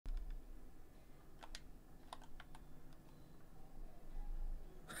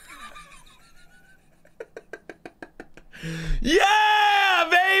Yeah,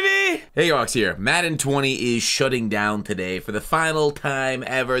 baby! Hey, Ox here. Madden 20 is shutting down today for the final time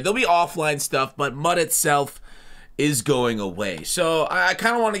ever. There'll be offline stuff, but MUT itself is going away. So I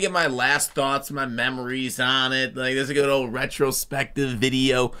kind of want to get my last thoughts, my memories on it. Like, this is a good old retrospective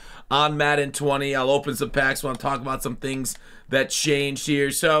video on Madden 20. I'll open some packs. Want to talk about some things that changed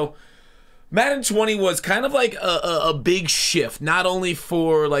here. So Madden 20 was kind of like a big shift, not only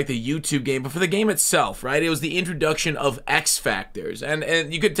for like the YouTube game, but for the game itself, right? It was the introduction of X factors,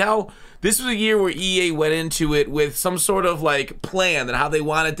 and you could tell this was a year where EA went into it with some sort of like plan and how they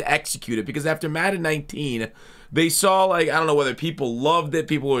wanted to execute it, because after Madden 19, they saw, like, I don't know whether people loved it,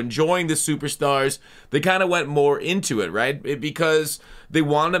 people were enjoying the superstars, they kind of went more into it, right? Because they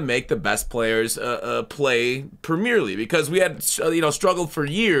wanted to make the best players play Premier League, because we had, struggled for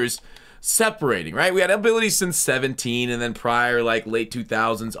years separating, right? We had abilities since 17, and then prior, like late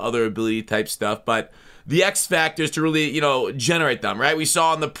 2000s, other ability type stuff, but the X factors to really, generate them, right? We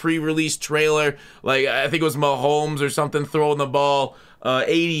saw in the pre-release trailer, like, I think it was Mahomes or something throwing the ball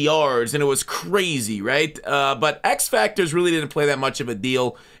 80 yards, and it was crazy, right? But X factors really didn't play that much of a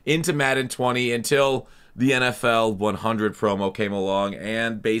deal into Madden 20 until the NFL 100 promo came along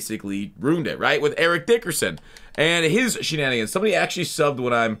and basically ruined it, right? With Eric Dickerson and his shenanigans. Somebody actually subbed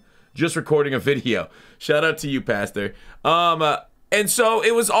when I'm just recording a video. Shout out to you, Pastor. And so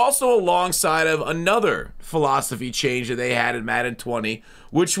it was also alongside of another philosophy change that they had in Madden 20,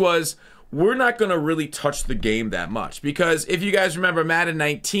 which was, we're not going to really touch the game that much. Because if you guys remember Madden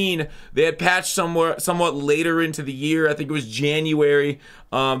 19, they had patched somewhat later into the year. I think it was January.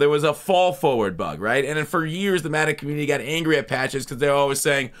 There was a fall forward bug, right? And then for years, the Madden community got angry at patches because they were always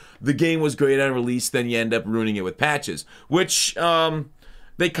saying the game was great on release, then you end up ruining it with patches, which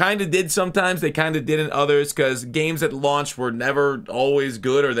they kind of did sometimes, they kind of didn't others, because games at launch were never always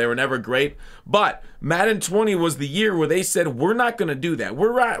good, or they were never great. But Madden 20 was the year where they said, we're not going to do that.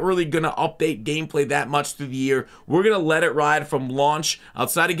 We're not really going to update gameplay that much through the year. We're going to let it ride from launch,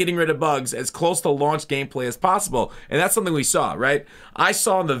 outside of getting rid of bugs, as close to launch gameplay as possible. And that's something we saw, right? I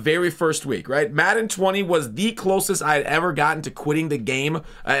saw in the very first week, right? Madden 20 was the closest I had ever gotten to quitting the game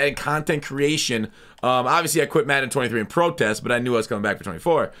and content creation. Obviously, I quit Madden 23 in protest, but I knew I was coming back for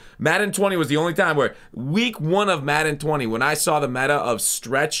 24. Madden 20 was the only time where week 1 of Madden 20, when I saw the meta of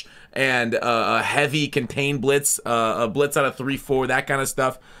stretch and a heavy contained blitz, a blitz out of 3-4, that kind of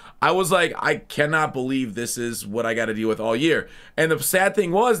stuff, I was like, I cannot believe this is what I got to deal with all year. And the sad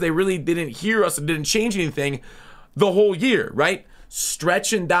thing was, they really didn't hear us and didn't change anything the whole year, right?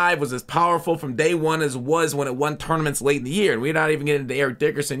 Stretch and dive was as powerful from day one as it was when it won tournaments late in the year, and we're not even getting into Eric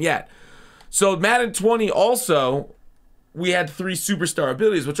Dickerson yet. So Madden 20 also, we had 3 superstar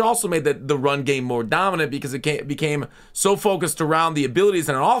abilities, which also made the run game more dominant, because it became so focused around the abilities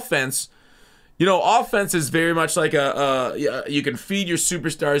and an offense. Offense is very much like you can feed your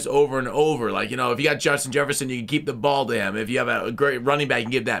superstars over and over. Like, if you got Justin Jefferson, you can keep the ball to him. If you have a great running back, you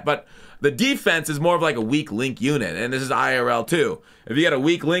can give that. But the defense is more of like a weak link unit, and this is IRL too. If you got a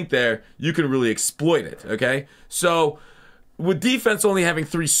weak link there, you can really exploit it, okay? So with defense only having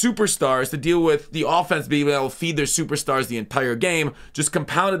 3 superstars to deal with the offense being able to feed their superstars the entire game, just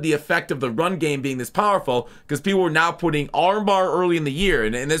compounded the effect of the run game being this powerful, because people were now putting armbar early in the year.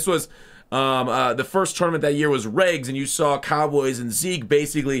 And this was the first tournament that year was Regs, and you saw Cowboys and Zeke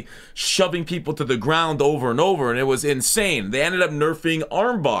basically shoving people to the ground over and over, and it was insane. They ended up nerfing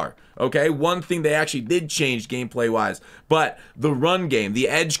armbar. Okay, one thing they actually did change gameplay-wise, but the run game, the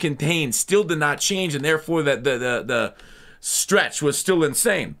edge contained, still did not change, and therefore the stretch was still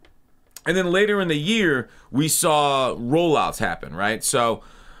insane. And then later in the year, we saw rollouts happen, right? So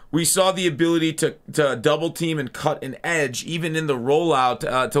we saw the ability to double team and cut an edge even in the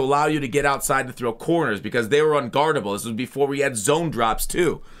rollout to allow you to get outside to throw corners, because they were unguardable. This was before we had zone drops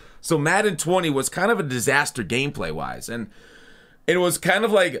too. So Madden 20 was kind of a disaster gameplay-wise, and it was kind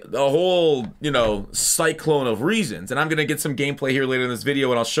of like a whole, cyclone of reasons. And I'm going to get some gameplay here later in this video,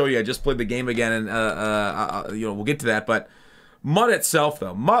 and I'll show you. I just played the game again, and, we'll get to that. But MUT itself,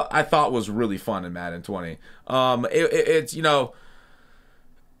 though, MUT I thought was really fun in Madden 20.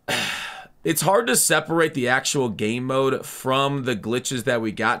 It's hard to separate the actual game mode from the glitches that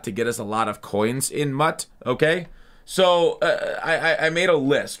we got to get us a lot of coins in MUT, okay? So I made a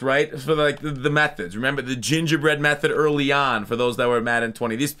list, right, for the methods. Remember the gingerbread method early on for those that were Madden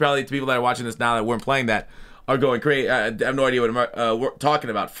 20. These probably people that are watching this now that weren't playing that are going crazy. I have no idea what we're talking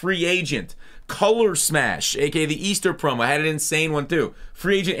about. Free agent, color smash, aka the Easter promo. I had an insane one too.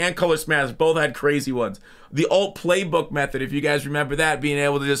 Free agent and color smash both had crazy ones. The alt playbook method, if you guys remember that, being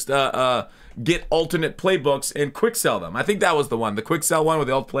able to just get alternate playbooks and quick sell them. I think that was the one, the quick sell one with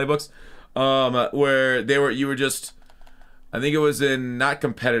the alt playbooks, where you were just I think it was in not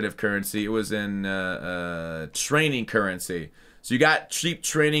competitive currency. It was in training currency. So you got cheap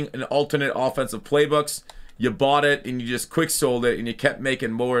training and alternate offensive playbooks. You bought it and you just quick sold it and you kept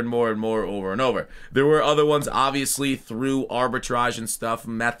making more and more and more over and over. There were other ones, obviously, through arbitrage and stuff,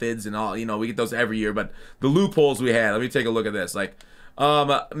 methods and all. You know, we get those every year. But the loopholes we had, let me take a look at this. Like,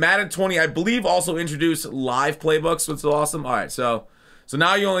 Madden 20, I believe, also introduced live playbooks, which is awesome. All right, so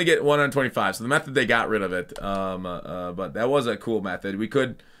now you only get 125. So the method, they got rid of it. But that was a cool method. We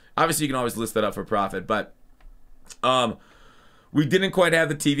could, obviously, you can always list that up for profit. But we didn't quite have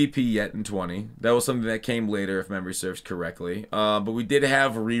the TVP yet in 20. That was something that came later, if memory serves correctly. But we did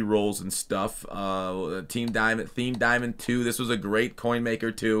have re-rolls and stuff. Theme Diamond 2. This was a great coin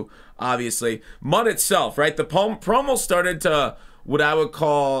maker too, obviously. MUT itself, right? The promo started to, what I would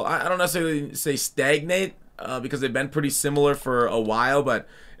call, I don't necessarily say stagnate, because they've been pretty similar for a while, but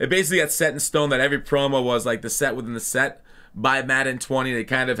it basically got set in stone that every promo was like the set within the set. By Madden 20, they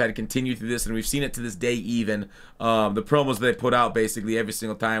kind of had continued through this, and we've seen it to this day even. The promos they put out basically every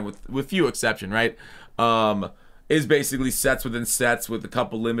single time, with few exception, right? Is basically sets within sets with a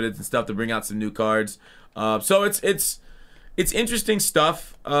couple limiteds and stuff to bring out some new cards. So it's interesting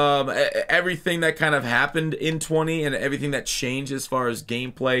stuff. Everything that kind of happened in 20 and everything that changed as far as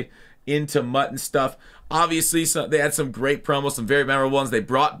gameplay into MUT and stuff. Obviously, they had some great promos, some very memorable ones. They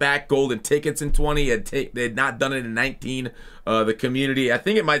brought back golden tickets in 20. They had not done it in 19. The community, I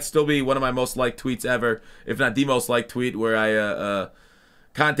think it might still be one of my most liked tweets ever, if not the most liked tweet, where I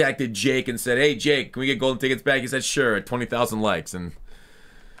contacted Jake and said, "Hey, Jake, can we get golden tickets back?" He said, "Sure," at 20,000 likes. And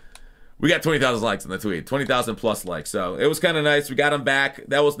we got 20,000 likes on the tweet, 20,000 plus likes. So it was kind of nice. We got them back.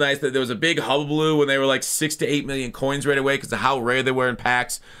 That was nice. That there was a big hullabaloo when they were like 6 to 8 million coins right away because of how rare they were in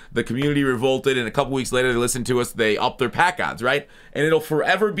packs. The community revolted, and a couple weeks later they listened to us. They upped their pack odds, right? And it'll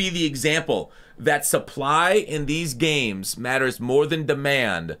forever be the example that supply in these games matters more than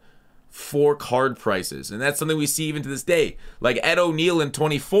demand for card prices. And that's something we see even to this day. Like Ed O'Neill in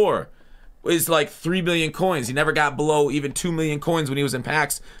 24 is like 3 million coins. He never got below even 2 million coins when he was in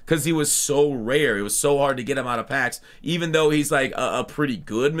packs because he was so rare. It was so hard to get him out of packs. Even though he's like a pretty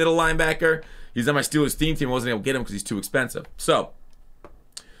good middle linebacker, he's on my Steelers team. I wasn't able to get him because he's too expensive. So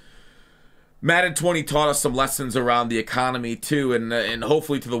Madden 20 taught us some lessons around the economy too, and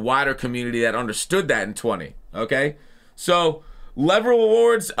hopefully to the wider community that understood that in 20. Okay, so level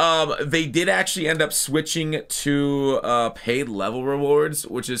rewards, they did actually end up switching to paid level rewards,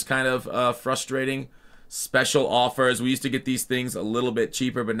 which is kind of frustrating. Special offers. We used to get these things a little bit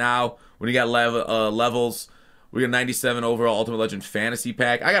cheaper, but now when you got levels, we got 97 overall Ultimate Legend Fantasy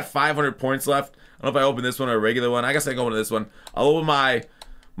Pack. I got 500 points left. I don't know if I open this one or a regular one. I guess I go into this one. I'll open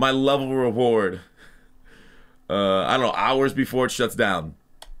my level reward. I don't know, hours before it shuts down.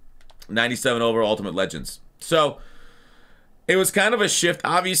 97 overall Ultimate Legends. So it was kind of a shift.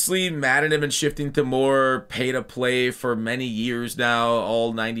 Obviously, Madden had been shifting to more pay-to-play for many years now.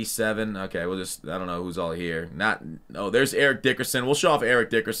 All 97. Okay, we'll just, I don't know who's all here. There's Eric Dickerson. We'll show off Eric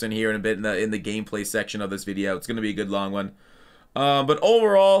Dickerson here in a bit in the gameplay section of this video. It's going to be a good long one. But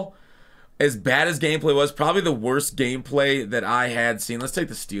overall, as bad as gameplay was, probably the worst gameplay that I had seen. Let's take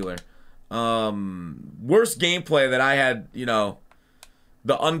the Steeler. Worst gameplay that I had, you know,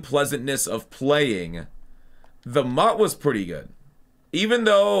 the unpleasantness of playing. The MUT was pretty good. Even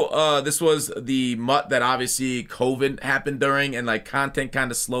though this was the MUT that obviously COVID happened during and like content kind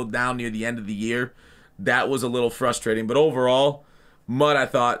of slowed down near the end of the year, that was a little frustrating. But overall, MUT, I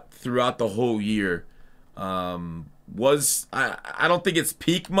thought, throughout the whole year was, I don't think it's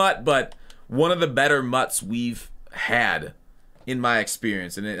peak MUT, but one of the better MUTs we've had in my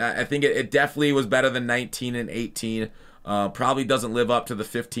experience. And I think it definitely was better than 19 and 18. Probably doesn't live up to the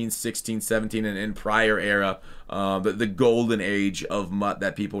 15, 16, 17 and prior era, the golden age of MUT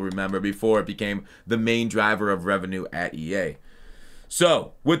that people remember before it became the main driver of revenue at EA.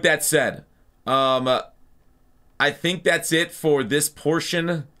 So, with that said, I think that's it for this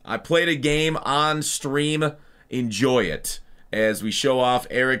portion. I played a game on stream. Enjoy it as we show off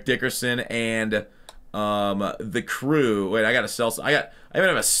Eric Dickerson and the crew. Wait, I gotta sell. I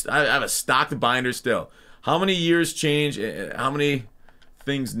have a stocked binder still. How many years change? How many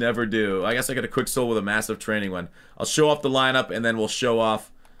things never do? I guess I got a quick soul with a massive training one. I'll show off the lineup and then we'll show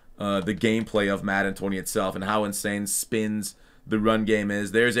off the gameplay of Madden 20 itself and how insane spins the run game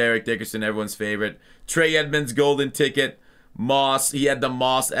is. There's Eric Dickerson, everyone's favorite. Trey Edmonds, golden ticket. Moss, he had the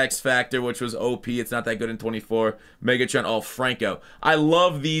Moss X Factor, which was OP. It's not that good in 24. Megatron, oh, Franco. I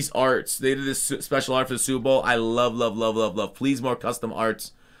love these arts. They did this special art for the Super Bowl. I love, love, love, love, love. Please, more custom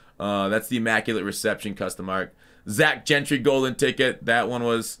arts. That's the Immaculate Reception custom art. Zach Gentry, golden ticket. That one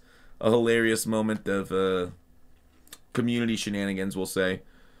was a hilarious moment of community shenanigans, we'll say.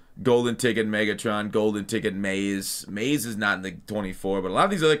 Golden Ticket Megatron, Golden Ticket Maze. Maze is not in the 24, but a lot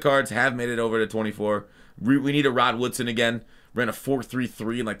of these other cards have made it over to 24. We need a Rod Woodson again. Ran a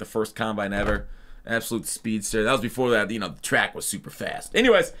 4.33 in like the first combine ever. Absolute speedster. That was before that, you know, the track was super fast.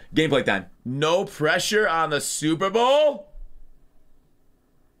 Anyways, gameplay time. No pressure on the Super Bowl?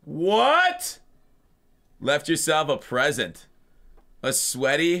 What? Left yourself a present. A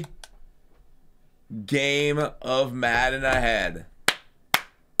sweaty game of Madden ahead.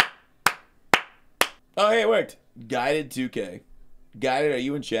 Oh, hey, it worked. Guided 2K. Guided, are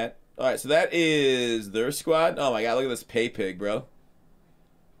you in chat? Alright, so that is their squad. Oh my god, look at this pay pig, bro.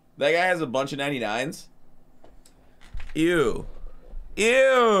 That guy has a bunch of 99s. Ew.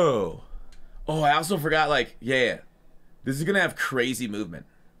 Ew. Oh, I also forgot, like, yeah. This is going to have crazy movement.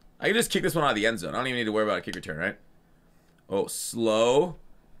 I can just kick this one out of the end zone. I don't even need to worry about a kick return, right? Oh, slow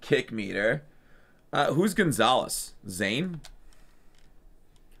kick meter. Who's Gonzalez? Zane?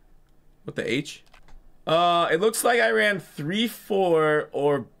 What the H? It looks like I ran 3-4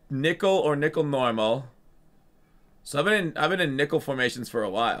 or nickel normal. So I've been in nickel formations for a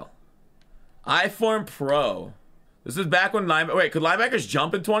while. I form pro. This is back when wait, could linebackers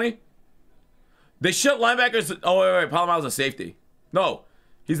jump in 20? They shut linebackers. Oh wait, Palomalu's a safety. No,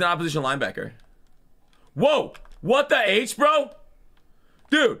 he's an opposition linebacker. Whoa, what the H, bro?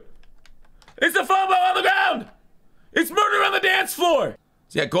 Dude, it's a fumble on the ground. It's murder on the dance floor.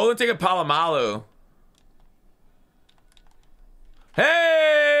 So yeah, Golden Ticket Palomalu.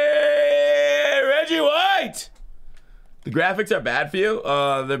 Hey, Reggie White! The graphics are bad for you?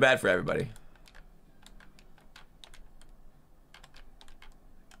 They're bad for everybody.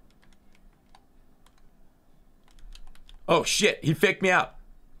 Oh, shit. He faked me out.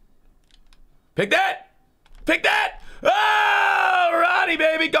 Pick that! Pick that! Oh, Roddy,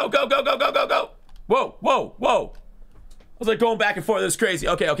 baby! Go, go, go, go, go, go, go! Whoa, whoa, whoa. I was like going back and forth. This is crazy.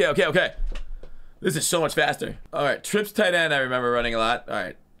 Okay, okay, okay, okay. This is so much faster. All right, trips tight end I remember running a lot. All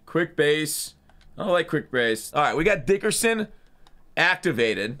right, quick base. I don't like quick base. All right, we got Dickerson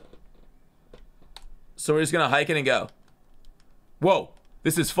activated. So we're just gonna hike it and go. Whoa,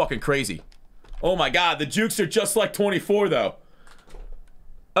 this is fucking crazy. Oh my god, the jukes are just like 24 though.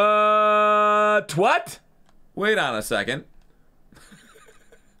 What? Wait on a second.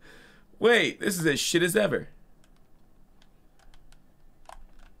 Wait, this is as shit as ever.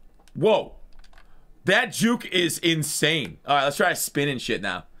 Whoa. That juke is insane. All right, let's try spinning shit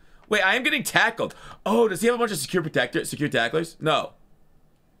now. Wait, I am getting tackled. Oh, does he have a bunch of secure tacklers? No.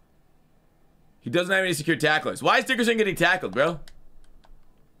 He doesn't have any secure tacklers. Why is Dickerson getting tackled, bro?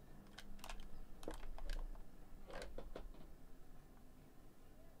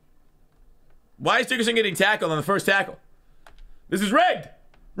 Why is Dickerson getting tackled on the first tackle? This is rigged.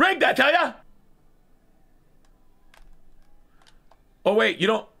 Rigged, I tell ya. Oh, wait, you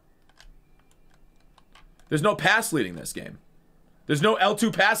don't... There's no pass leading this game. There's no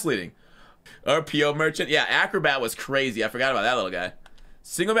L2 pass leading. RPO merchant. Yeah, Acrobat was crazy. I forgot about that little guy.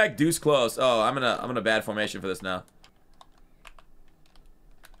 Single back deuce close. Oh, I'm in a bad formation for this now.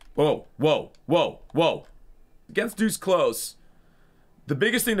 Whoa, whoa, whoa, whoa. Against deuce close, the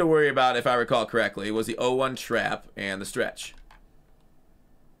biggest thing to worry about, if I recall correctly, was the 0-1 trap and the stretch.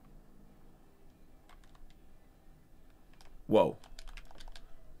 Whoa.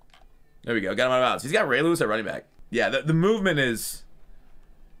 There we go. Got him out of bounds. He's got Ray Lewis at running back. Yeah, the movement is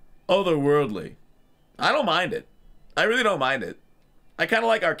otherworldly. I don't mind it. I really don't mind it. I kind of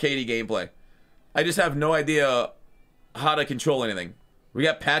like arcadey gameplay. I just have no idea how to control anything. We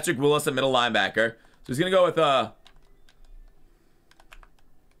got Patrick Willis at middle linebacker. So he's going to go with...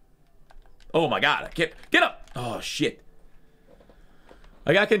 Oh my god. I can't... Get up! Oh, shit.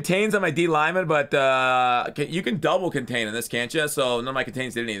 I got contains on my D lineman, but you can double contain in this, can't you? So none of my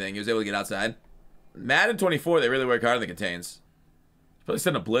contains did anything. He was able to get outside. Madden 24, they really work hard on the contains. Probably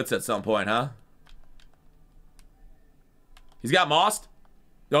send a blitz at some point, huh? He's got mossed.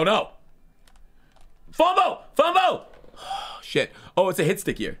 Oh, no. Fumble! Fumble! Oh, shit. Oh, it's a hit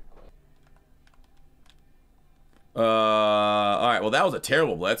stick here. Alright, well, that was a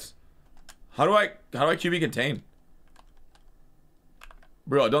terrible blitz. How do I QB contain?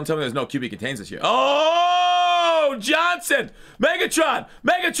 Bro, don't tell me there's no QB contains this year. Oh, Johnson! Megatron!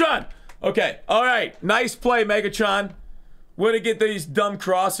 Megatron! Okay, all right. Nice play, Megatron. Way to get these dumb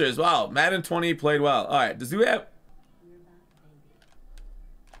crossers. Wow, Madden 20 played well. All right, does he have...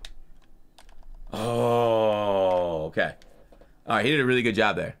 Oh, okay. All right, he did a really good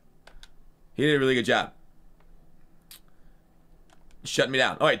job there. He did a really good job. Shutting me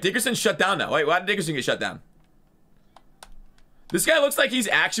down. All right, Dickerson's shut down now. Wait, why did Dickerson get shut down? This guy looks like he's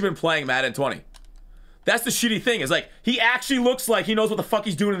actually been playing Madden 20. That's the shitty thing. Is like, he actually looks like he knows what the fuck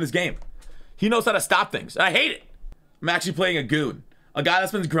he's doing in this game. He knows how to stop things. I hate it. I'm actually playing a goon. A guy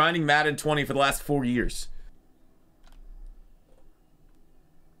that's been grinding Madden 20 for the last 4 years.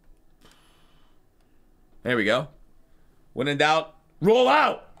 There we go. When in doubt, roll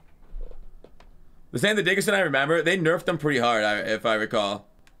out. This ain't the Dickerson I remember. They nerfed them pretty hard, if I recall.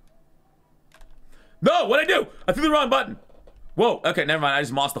 No, what'd I do? I threw the wrong button. Whoa, okay, never mind. I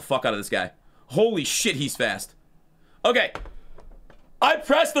just mossed the fuck out of this guy. Holy shit, he's fast. Okay. I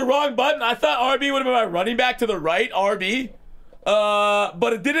pressed the wrong button. I thought RB would have been my running back to the right, RB.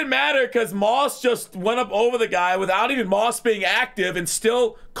 But it didn't matter because Moss just went up over the guy without even Moss being active and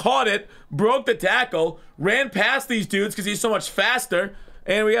still caught it, broke the tackle, ran past these dudes because he's so much faster,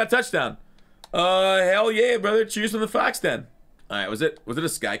 and we got a touchdown. Hell yeah, brother. Cheers from the Fox Den. Alright, was it a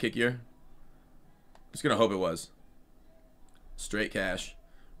sky kick here? Just gonna hope it was. Straight cash.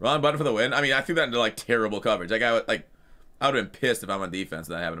 Wrong button for the win. I mean, I threw that into like terrible coverage. That guy, like, I would have been pissed if I'm on defense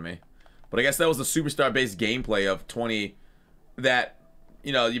and that happened to me. But I guess that was the superstar-based gameplay of 20 that,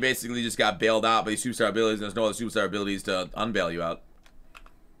 you know, you basically just got bailed out by these superstar abilities and there's no other superstar abilities to unbail you out.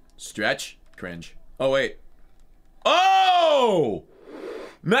 Stretch. Cringe. Oh, wait. Oh!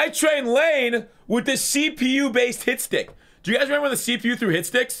 Night Train Lane with the CPU-based hit stick. Do you guys remember when the CPU threw hit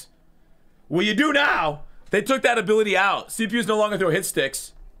sticks? Well, you do now. They took that ability out. CPUs no longer throw hit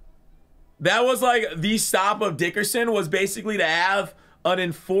sticks. That was like the stop of Dickerson, was basically to have an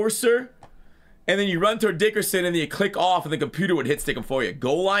enforcer and then you run toward Dickerson and then you click off and the computer would hit stick him for you.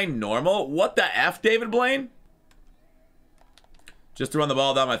 Goal line normal? What the F, David Blaine? Just to run the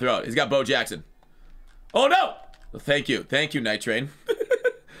ball down my throat. He's got Bo Jackson. Oh no! Well, thank you. Thank you, Night Train.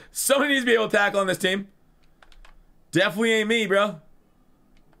 Somebody needs to be able to tackle on this team. Definitely ain't me, bro.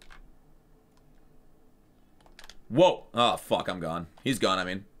 Whoa. Oh, fuck, I'm gone. He's gone, I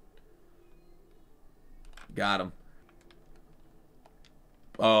mean. Got him.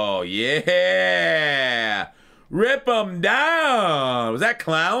 Oh, yeah. Rip him down. Was that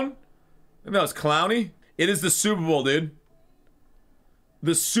Clown? I think that was Clowny. It is the Super Bowl, dude.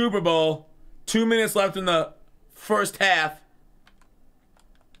 The Super Bowl. 2 minutes left in the first half.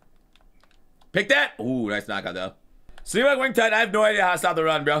 Pick that. Ooh, nice knockout, though. See you like Wing Tight. I have no idea how to stop the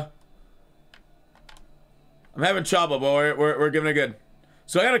run, bro. I'm having trouble, but we're giving it good.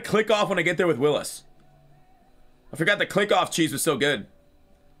 So I gotta click off when I get there with Willis. I forgot the click off cheese was so good.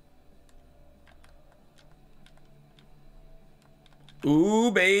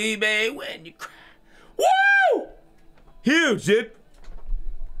 Ooh, baby, when you cry. Woo! Huge, dude.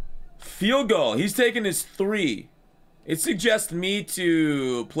 Field goal. He's taking his 3. It suggests me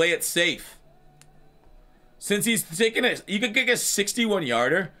to play it safe. Since he's taking it, you could kick a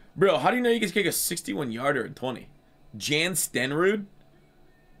 61-yarder. Bro, how do you know you can kick a 61-yarder in 20? Jan Stenrud?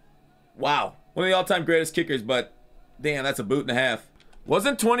 Wow. One of the all-time greatest kickers, but damn, that's a boot and a half.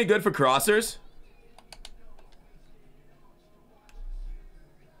 Wasn't 20 good for crossers?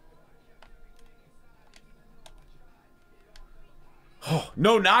 Oh,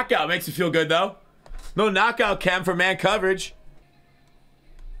 no knockout makes me feel good, though. No knockout cam for man coverage.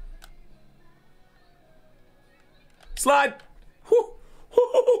 Slide. Whew.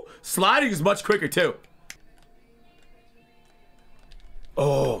 Sliding is much quicker, too.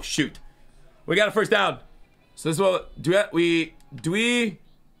 Oh, shoot. We got a first down. So this is what... Do we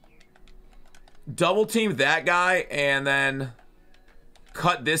double team that guy and then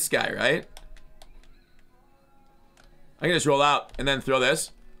cut this guy, right? I can just roll out and then throw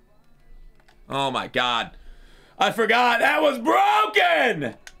this. Oh, my God. I forgot. That was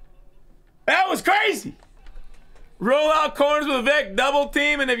broken. That was crazy. Roll out corners with a Vic, double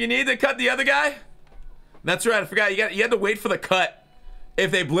team, and if you need to cut the other guy. That's right, I forgot. You had to wait for the cut if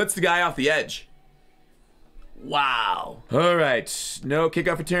they blitz the guy off the edge. Wow. All right, no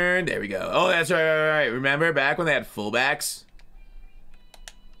kickoff return. There we go. Oh, that's right. Remember back when they had fullbacks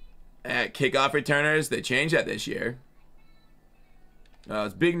at kickoff returners? They changed that this year.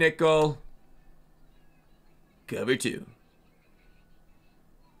 It's big nickel. Cover 2.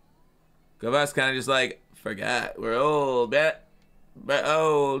 Cover's kind of just like, forgot. We're old, bet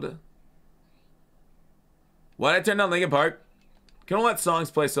old. Why'd I turn down Linkin Park? Can we let songs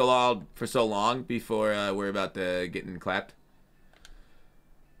play so loud for so long before we're about to getting clapped?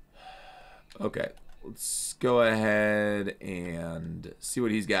 Okay, let's go ahead and see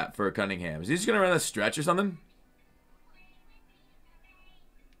what he's got for Cunningham. Is he just gonna run a stretch or something?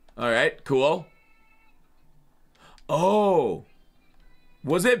 All right, cool. Oh.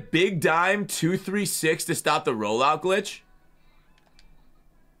 Was it Big Dime 236 to stop the rollout glitch?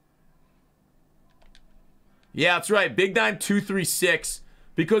 Yeah, that's right. Big Dime 236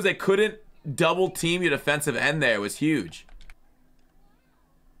 because they couldn't double team your defensive end there was huge.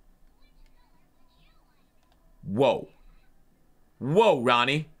 Whoa. Whoa,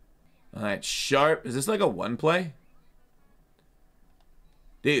 Ronnie. All right, Sharp. Is this like a one play?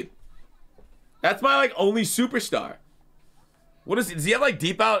 Dude. That's my, like, only superstar. What is he? Does he have, like,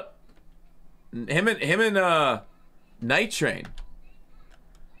 deep out? Him and Night Train.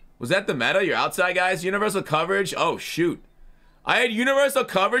 Was that the meta? Your outside guys? Universal coverage? Oh, shoot. I had universal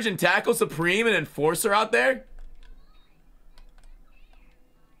coverage and tackle supreme and enforcer out there?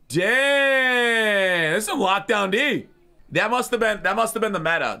 Dang. This is some lockdown D. That must have been the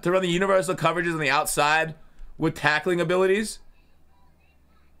meta. To run the universal coverages on the outside with tackling abilities.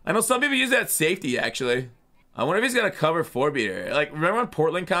 I know some people use that safety, actually. I wonder if he's got a cover 4 beater. Like, remember when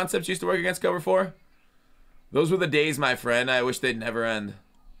Portland concepts used to work against cover 4? Those were the days, my friend. I wish they'd never end.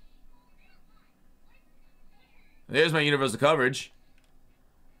 There's my universal coverage.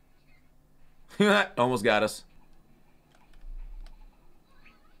 Almost got us.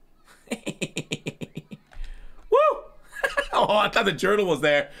 Woo! Oh, I thought the journal was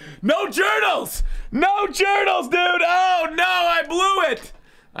there. No journals! No journals, dude! Oh, no, I blew it!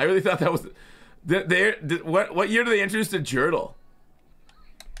 I really thought that was... What year did they introduce the journal?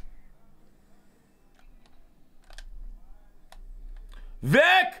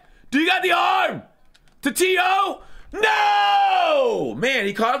 Vic! Do you got the arm? To T.O.? No! Man,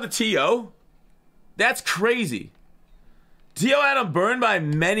 he caught up to T.O.? That's crazy. T.O. had him burned by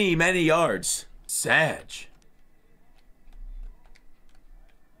many, many yards. Sag.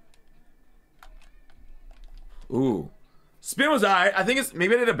 Ooh. Spin was alright. I think it's...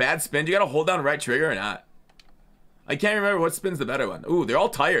 Maybe I did a bad spin. Do you gotta hold down right trigger or not? I can't remember what spin's the better one. Ooh, they're all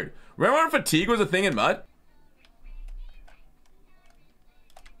tired. Remember when fatigue was a thing in Mud?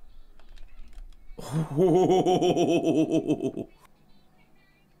 Ooh.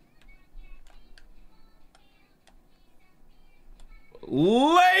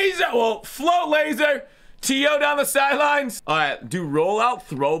 Laser! Well, float laser! T.O. down the sidelines. Alright, do rollout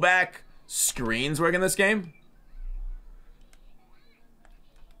throwback screens work in this game?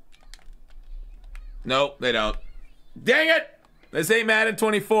 Nope, they don't. Dang it! This ain't Madden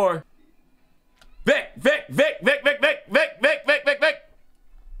 24. Vic! Vic! Vic! Vic! Vic! Vic! Vic! Vic! Vic! Vic! Vic!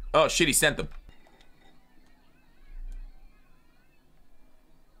 Oh shit, he sent them.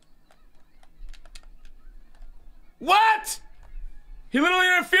 What? He literally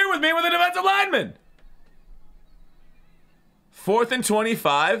interfered with me with a defensive lineman. 4th and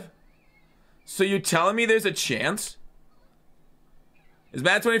 25. So you're telling me there's a chance? Is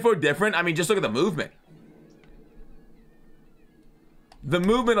Madden 24 different? I mean, just look at the movement. The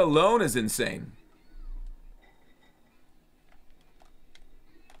movement alone is insane.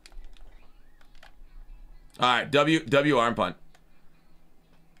 All right, W arm punt.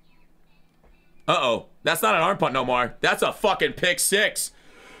 Uh-oh. That's not an arm punt no more. That's a fucking pick 6.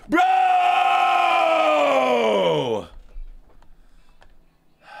 Bro!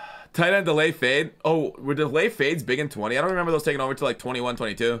 Tight end delay fade. Oh, were delay fades big in 20? I don't remember those taking over to like 21,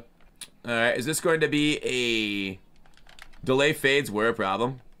 22. All right, is this going to be a... Delay fades were a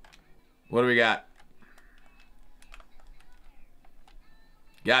problem. What do we got?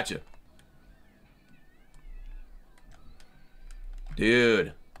 Gotcha.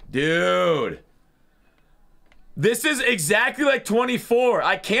 Dude. This is exactly like 24.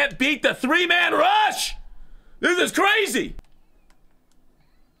 I can't beat the 3-man rush. This is crazy.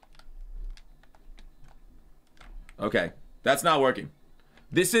 Okay, that's not working.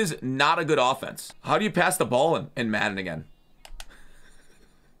 This is not a good offense. How do you pass the ball in Madden again?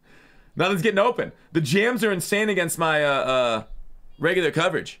 Nothing's getting open. The jams are insane against my regular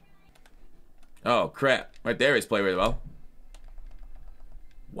coverage. Oh, crap. Right there he's playing really well.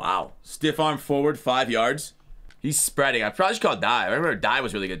 Wow. Stiff arm forward, 5 yards. He's spreading. I probably should call die. I remember die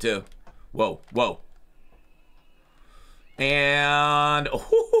was really good too. Whoa, whoa. And...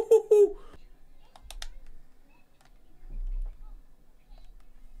 Oh,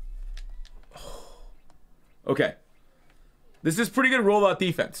 okay. This is pretty good rollout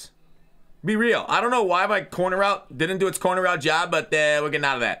defense. Be real. I don't know why my corner route didn't do its corner route job, but we're getting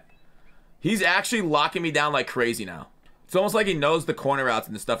out of that. He's actually locking me down like crazy now. It's almost like he knows the corner routes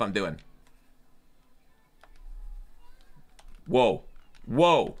and the stuff I'm doing. Whoa.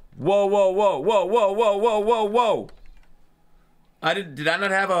 Whoa. Whoa, whoa, whoa, whoa, whoa, whoa, whoa, whoa, whoa. Did I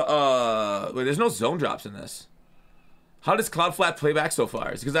not have a, wait, there's no zone drops in this. How does Cloud Flat play back so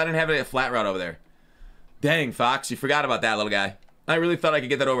far? It's because I didn't have a flat route over there. Dang, Fox, you forgot about that little guy. I really thought I could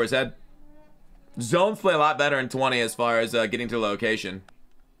get that over his head. Zones play a lot better in 20 as far as getting to location.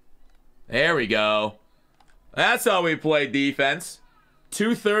 There we go. That's how we play defense.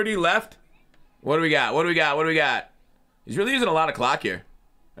 2:30 left. What do we got? What do we got? What do we got? He's really using a lot of clock here.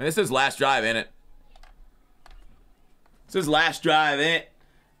 And this is last drive, ain't it? This is last drive,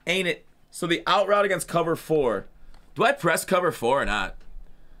 ain't it? So the out route against cover 4. Do I press cover 4 or not?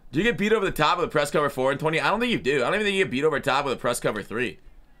 Do you get beat over the top with a press cover 4 in 20? I don't think you do. I don't even think you get beat over the top with a press cover 3.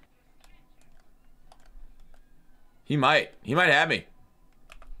 He might. He might have me.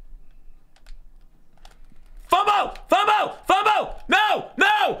 Fumble! Fumble! Fumble! No!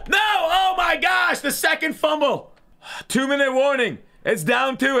 No! No! Oh my gosh! The second fumble! 2-minute warning. It's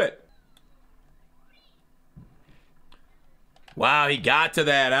down to it. Wow, he got to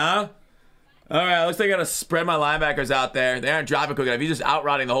that, huh? All right, looks like I gotta spread my linebackers out there. They aren't dropping quick enough. He's just out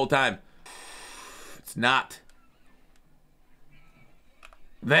routing the whole time. It's not.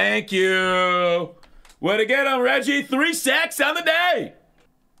 Thank you. Way to get him, Reggie. 3 sacks on the day.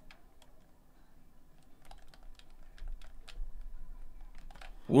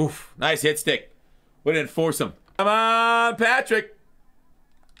 Woof. Nice hit stick. We didn't force him. Come on, Patrick.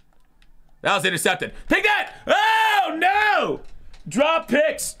 That was intercepted. Take that! Oh, no! Drop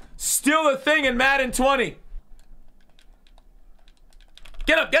picks. Still a thing in Madden 20.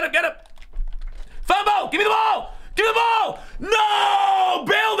 Get up, get up, get up. Fumble! Give me the ball! Give me the ball! No!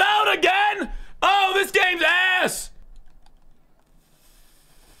 Bailed out again? Oh, this game's ass!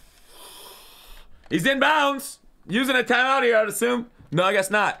 He's in bounds. Using a timeout here, I'd assume. No, I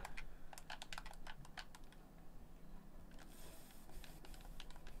guess not.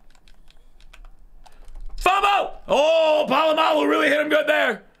 Fumble! Oh, Palomalu really hit him good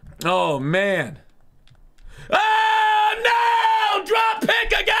there. Oh, man. Oh, no! Drop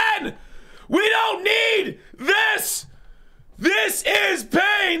pick again! We don't need this! This is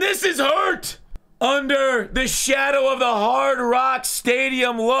pain! This is hurt! Under the shadow of the Hard Rock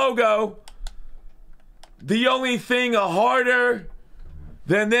Stadium logo, the only thing harder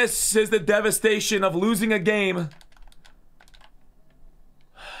than this is the devastation of losing a game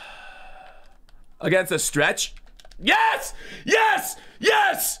against a stretch. Yes! Yes!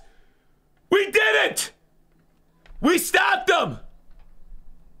 Yes! We did it! We stopped them!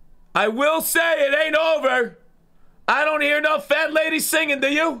 I will say it ain't over. I don't hear no fat lady singing,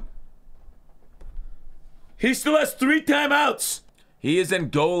 do you? He still has 3 timeouts. He is in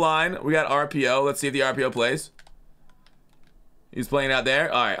goal line. We got RPO. Let's see if the RPO plays. He's playing out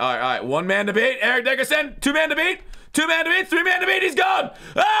there. All right, all right, all right. 1 man to beat. Eric Dickerson. 2 man to beat. 2 man to beat. 3 man to beat. He's gone.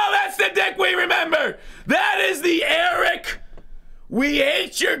 Oh, that's the Dick we remember. That is the Eric. We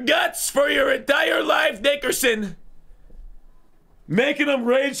hate your guts for your entire life, Dickerson. Making him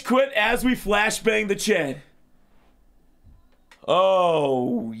rage quit as we flashbang the Chad.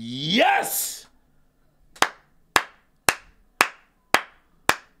 Oh, yes.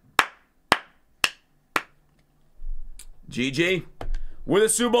 GG. We're the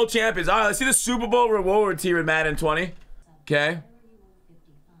Super Bowl champions. All right, let's see the Super Bowl rewards here in Madden 20. Okay.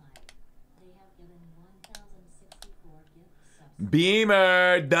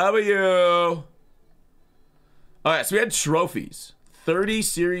 Beamer, W. All right, so we had trophies. 30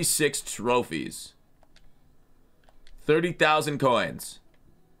 Series 6 trophies. 30,000 coins.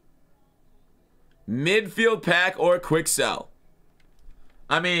 Midfield pack or quick sell.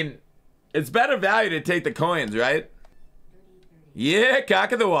 I mean, it's better value to take the coins, right? Yeah,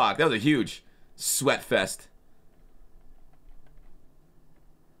 cock of the walk. That was a huge sweat fest.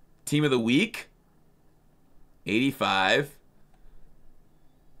 Team of the week. 85.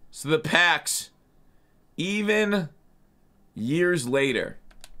 So the packs, even years later,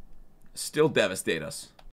 still devastate us.